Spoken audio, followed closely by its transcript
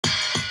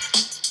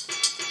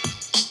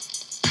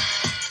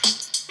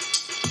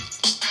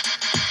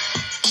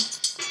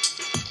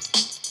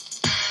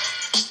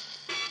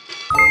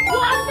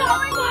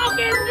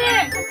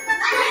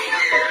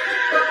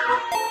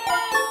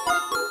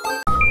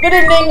Good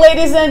evening,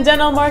 ladies and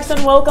gentlemen,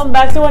 and welcome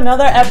back to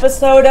another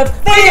episode of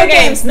Video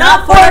Games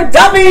Not For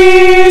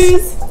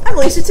Dummies! I'm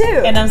Alicia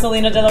too. And I'm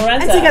Selena De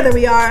Laurenta. And together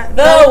we are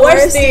the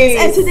Worsties.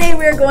 And today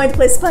we are going to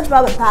play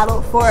Spongebob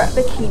Battle for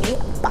Bikini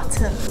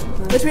Bottom,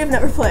 which we have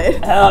never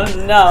played. Oh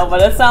no, but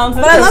it sounds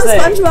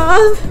interesting. But I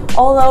love SpongeBob.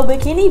 Although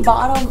Bikini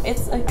Bottom,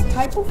 it's a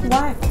type of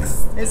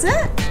wax. Is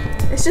it?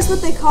 It's just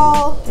what they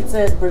call... It's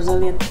a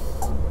Brazilian...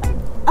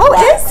 Oh,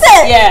 wax. Is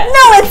it? Yeah.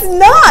 No, it's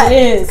not. It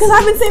is. Because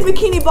I've been saying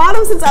Bikini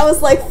Bottom since I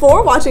was like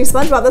 4 watching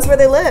SpongeBob. That's where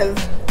they live.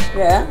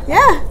 Yeah?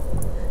 Yeah.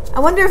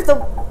 I wonder if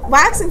the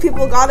waxing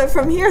people got it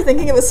from here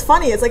thinking it was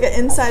funny. It's like an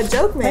inside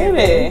joke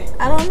maybe.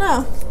 I don't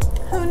know.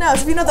 Who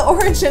knows? If you know the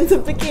origins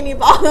of Bikini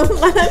Bottom,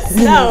 let us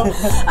know.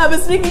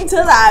 But speaking to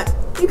that,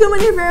 you can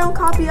win your very own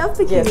copy of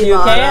Bikini Bottom. Yes,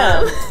 you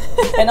can.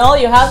 And all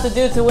you have to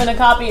do to win a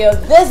copy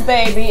of this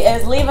baby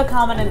is leave a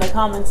comment in the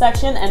comment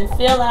section and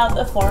fill out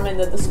the form in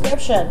the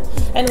description.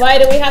 And why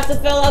do we have to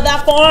fill out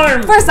that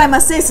form? First, I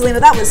must say, Selena,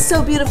 that was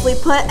so beautifully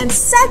put. And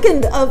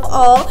second of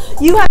all,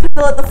 you have to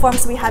fill out the form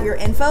so we have your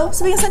info,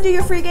 so we can send you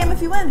your free game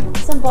if you win.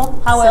 Simple.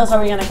 How else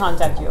are we going to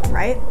contact you?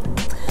 Right?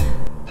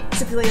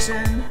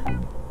 Stipulation.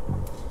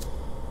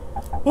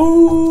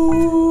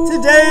 Ooh.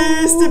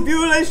 Today's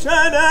stipulation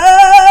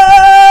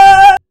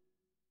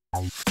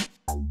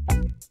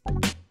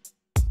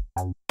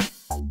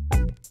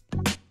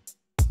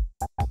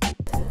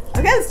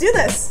Okay, let's do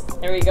this.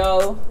 Here we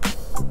go.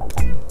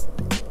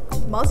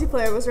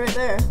 Multiplayer was right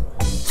there.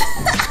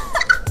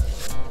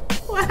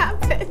 What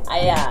happened? I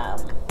am.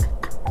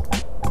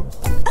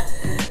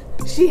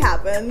 She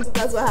happened.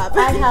 That's what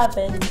happened. I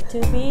happened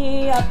to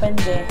be up in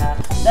there.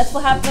 That's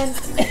what happened.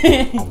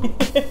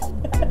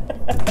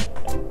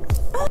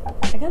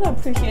 I gotta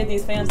appreciate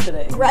these fans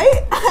today.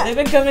 Right? They've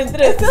been coming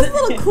through. It feels a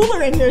little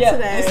cooler in here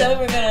today. We said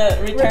we were gonna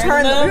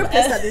return them. We were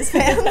pissed at these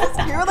fans.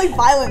 We were like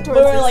violent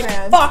towards these fans. We were like,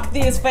 fans. fuck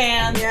these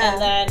fans. Yeah.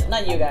 And then,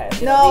 not you guys.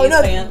 These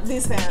fans.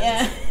 These fans.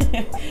 Yeah.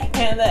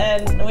 And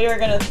then we were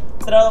gonna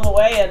throw them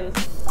away, and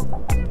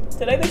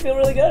today they feel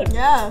really good.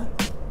 Yeah.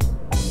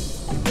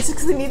 It's just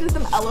because we needed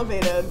them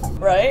elevated.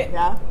 Right?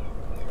 Yeah.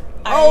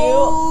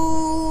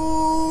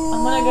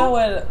 I'm gonna go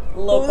with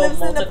local multiplayer. Who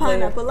lives in a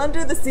pineapple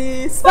under the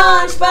sea?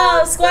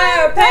 SpongeBob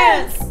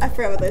SquarePants! I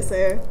forgot what they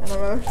say. I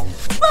don't know.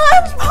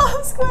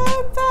 SpongeBob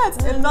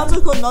SquarePants! And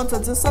nautical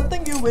nonsense is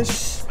something you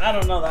wish. I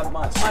don't know that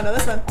much. I know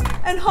this one.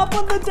 And hop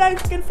on the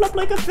deck and flop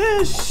like a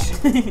fish.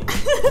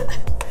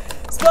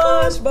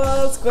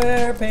 SpongeBob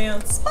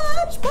SquarePants.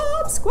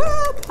 SpongeBob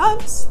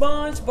SquarePants.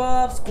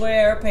 SpongeBob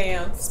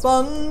SquarePants.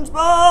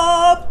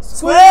 SpongeBob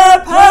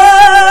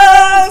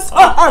SquarePants.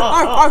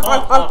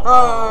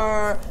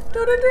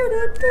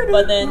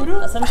 But then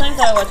sometimes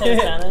I watch it in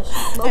Spanish.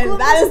 And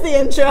that is the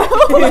intro.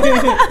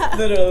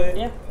 Literally.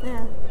 Yeah.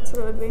 Yeah, that's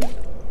what it would be.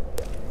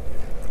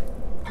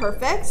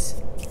 Perfect.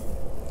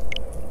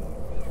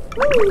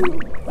 Woo.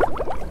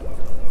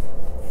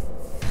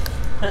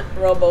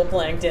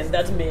 Roboplankton,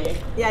 that's me.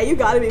 Yeah, you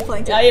gotta be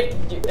Plankton.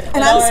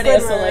 And I'm already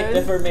a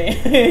selective for me.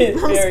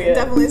 I'm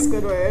definitely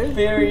Squidward.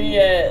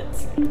 Period.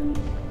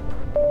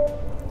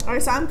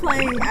 Alright, so I'm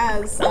playing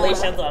as...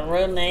 Alicia's a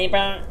rude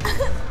neighbor.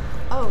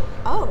 Oh.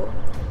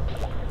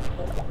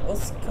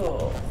 That's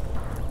cool.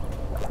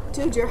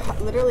 Dude, you're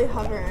literally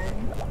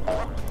hovering.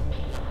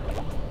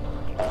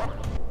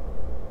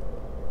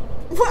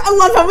 What? I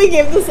love how we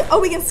gave this... Oh,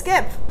 we can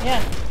skip.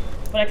 Yeah.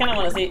 But I kind of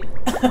want to see...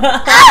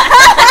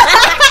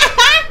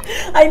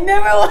 I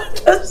never want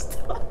to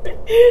stop it.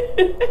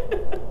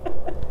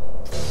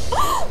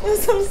 I'm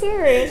so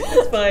sorry.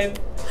 It's fine.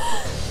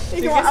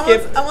 You can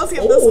skip. I won't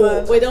skip this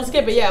one. Wait, don't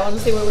skip it. Yeah, I want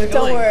to see where we're going.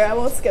 Don't worry, I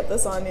won't skip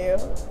this on you.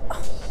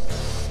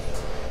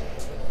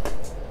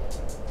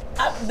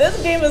 This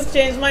game has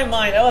changed my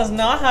mind. I was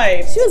not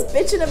hyped. She was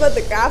bitching about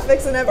the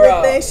graphics and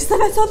everything. Bro. She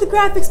said, I saw the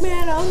graphics,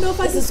 man. I don't know if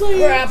I can swing.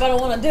 Crap, I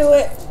don't want to do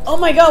it. Oh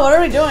my god, what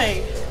are we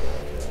doing?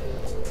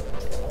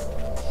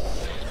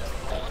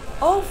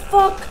 Oh,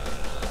 fuck.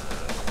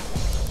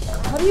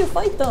 How do you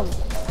fight them?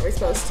 Are we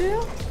supposed to?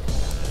 Yeah,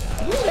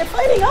 they're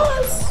fighting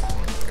us.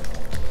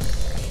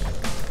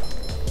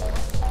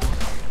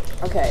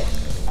 Okay.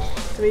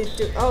 Do we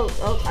do? Oh!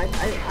 I'm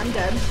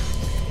dead.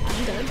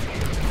 I'm dead.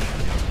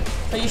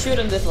 So you shoot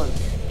in this one.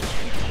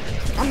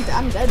 I'm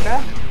dead,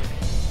 bro.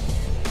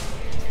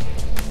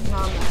 No,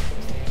 I'm not.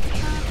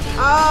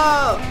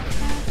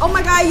 Oh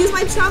my god! I used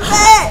my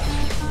trumpet.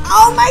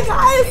 Oh my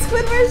god! It's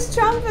Squidward's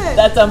trumpet.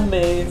 That's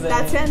amazing.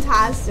 That's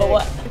fantastic. But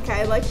what?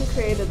 Okay, I like who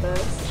created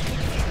this.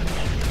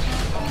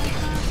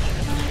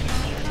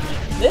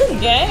 This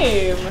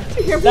game.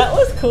 That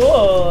was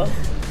cool.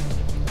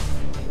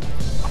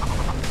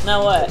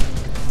 Now what?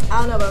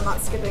 I don't know, but I'm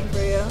not skipping for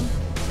you.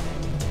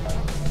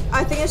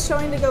 I think it's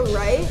showing to go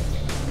right.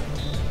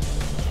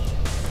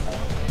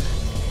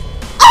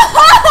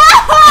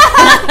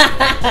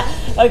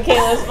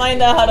 Okay, let's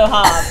find out how to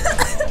hop.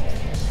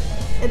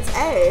 It's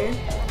A.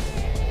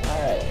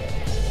 Alright.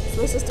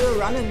 So let's just do a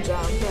run and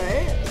jump,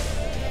 right?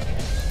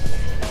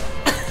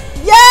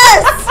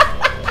 Yes!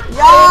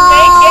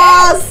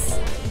 Yes!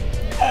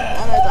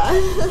 And I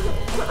died.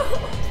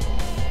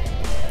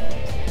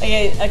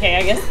 Okay,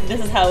 I guess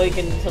this is how we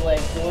can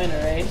select the winner,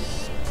 right?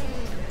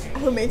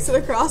 Who makes it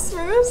across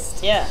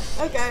first? Yeah.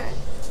 Okay.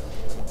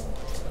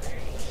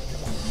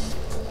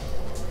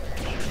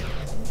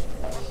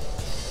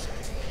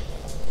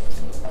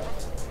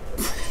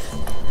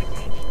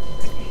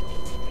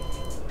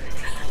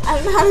 I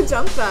don't know how to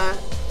jump that.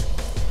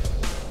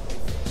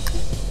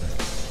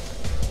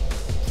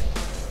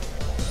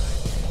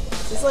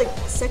 It's like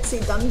sexy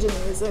dungeon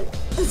music.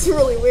 It's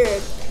really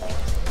weird.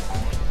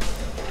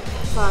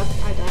 Fuck,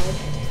 I died.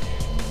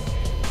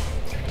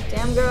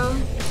 Damn, girl.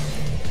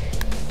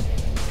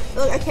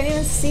 Look, I can't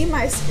even see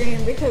my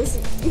screen because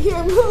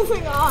you're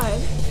moving on.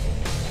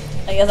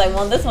 I guess I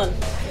won this one.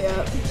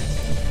 Yep.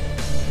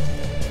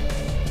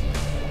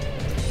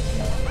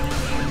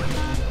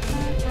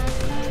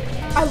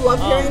 I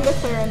love hearing the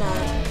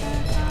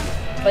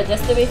clarinet. But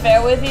just to be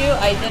fair with you,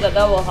 I did a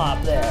double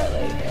hop there.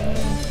 Like,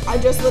 I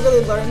just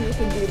literally learned you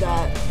can do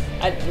that.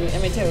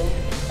 Me too.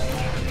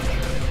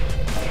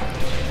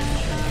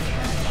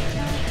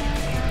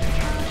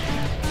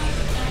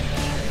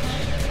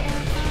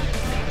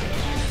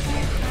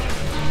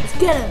 Let's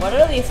get him. What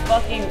are these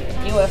fucking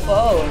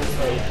UFOs?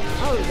 Like,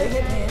 Oh, they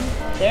hit me.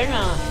 they're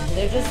not.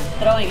 They're just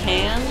throwing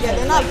hands. Yeah, they're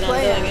and, not like,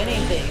 playing. not doing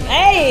anything.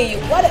 Hey,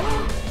 what?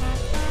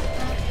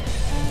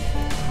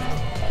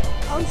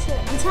 Oh shit.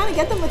 I'm trying to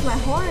get them with my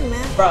horn,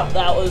 man. Bro,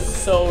 that was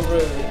so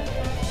rude.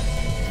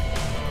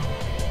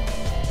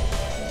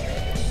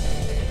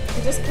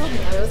 You just killed me.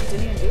 I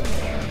didn't even do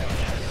anything.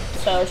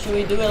 So should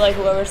we do it like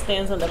whoever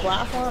stands on the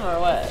platform or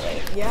what?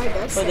 Like, Yeah, I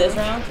guess. for this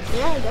round?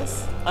 Yeah, I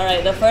guess. All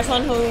right, the first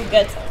one who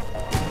gets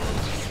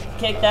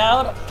kicked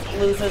out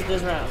loses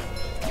this round.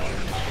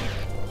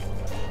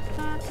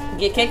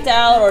 Get kicked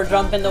out or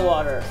jump in the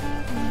water.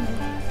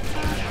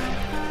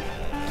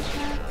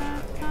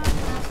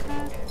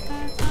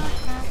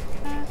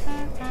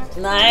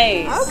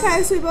 Nice.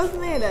 Okay, so we both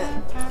made it.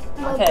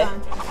 Well Okay.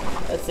 done.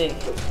 Let's see.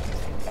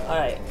 All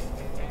right.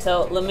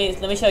 So let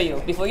me show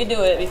you. Before you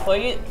do it,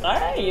 all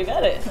right, you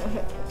got it.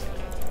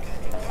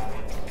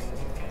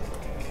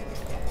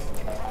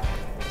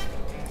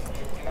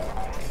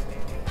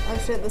 Oh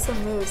shit, this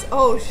one moves.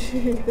 Oh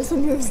shit, this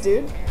one moves,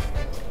 dude.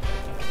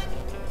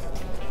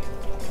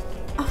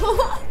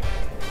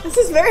 This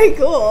is very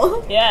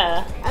cool.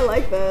 Yeah. I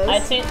like this. I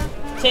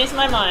changed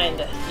my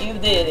mind. You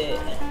did it.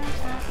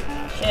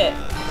 Shit.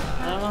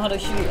 I don't know how to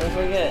shoot. I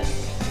forget.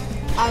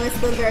 It's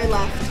the very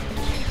left.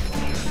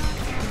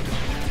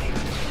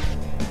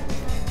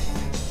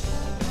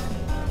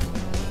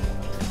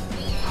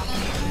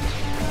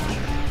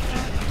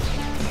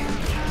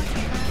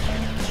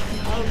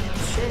 Oh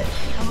shit.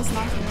 Almost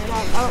knocked me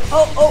right out.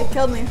 Oh, it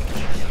killed me.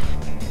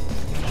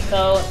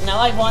 So now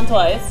I've won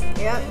twice.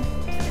 Yep.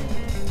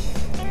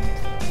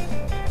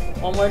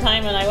 One more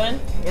time and I win?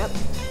 Yep.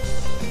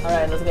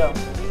 Alright, let's go.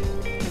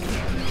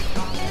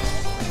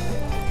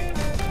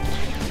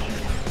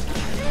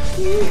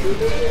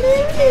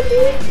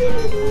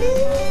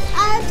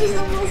 I just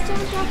almost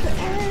jumped off the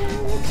edge.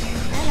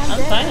 And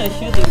I'm trying to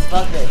shoot these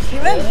fuckers. You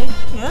win. Really?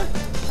 Yeah.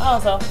 Oh,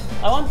 so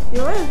I won.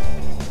 You win.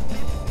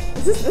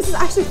 This is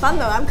actually fun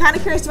though. I'm kind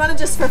of curious. Do you want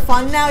to just for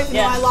fun now, even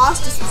though I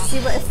lost, just to see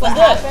what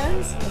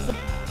happens?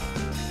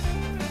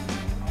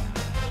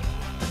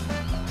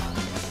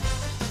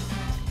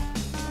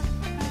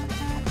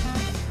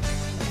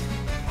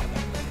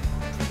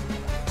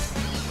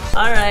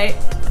 Alright.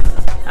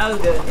 That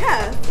was good.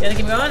 Yeah. You gonna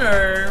keep going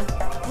or?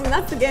 I mean,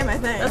 that's the game, I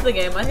think. That's the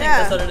game. I think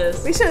that's what it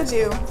is. We showed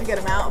you a good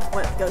amount of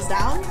what goes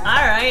down.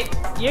 Alright.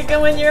 You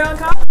can win your own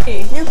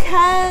copy. You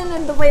can,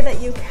 and the way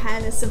that you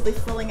can is simply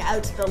filling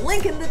out the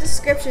link in the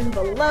description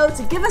below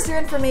to give us your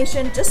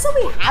information, just so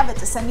we have it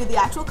to send you the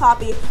actual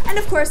copy, and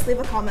of course, leave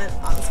a comment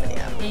on this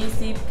video.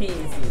 Easy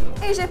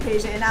peasy. Asia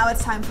Pasia, now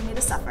it's time for me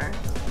to suffer.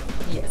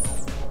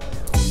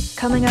 Yes.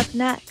 Coming up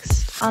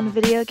next on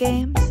Video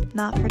Games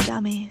Not for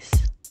Dummies.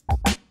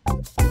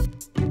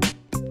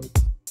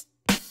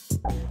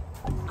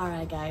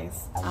 Alright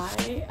guys,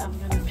 I am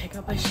gonna pick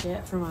up a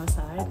shit from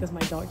outside because my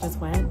dog just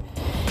went,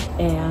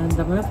 and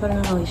I'm gonna put it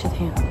on Alicia's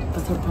hand.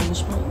 That's her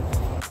punishment.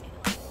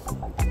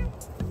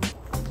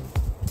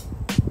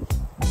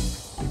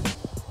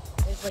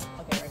 It's like,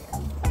 okay, right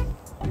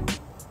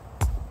here.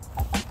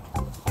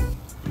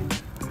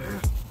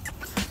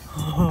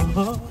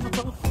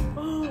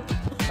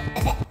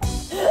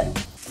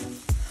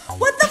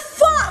 What the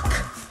fuck?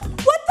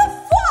 What the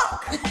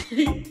fuck?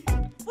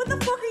 What the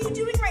fuck are you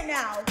doing right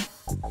now?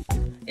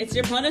 It's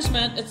your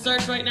punishment. It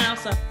starts right now,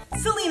 so.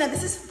 Selena,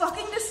 this is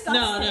fucking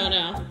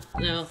disgusting.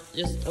 No.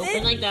 Just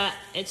open like that.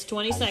 It's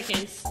 20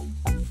 seconds.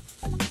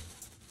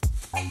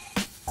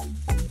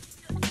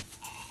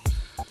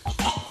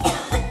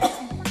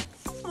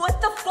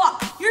 What the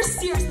fuck? You're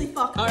seriously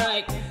fucking.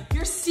 Alright.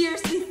 You're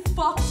seriously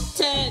fucked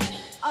 10,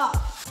 up.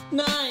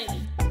 9,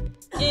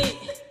 8,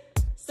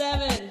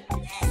 7,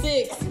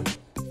 6,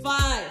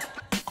 5,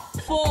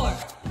 4,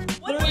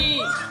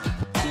 3,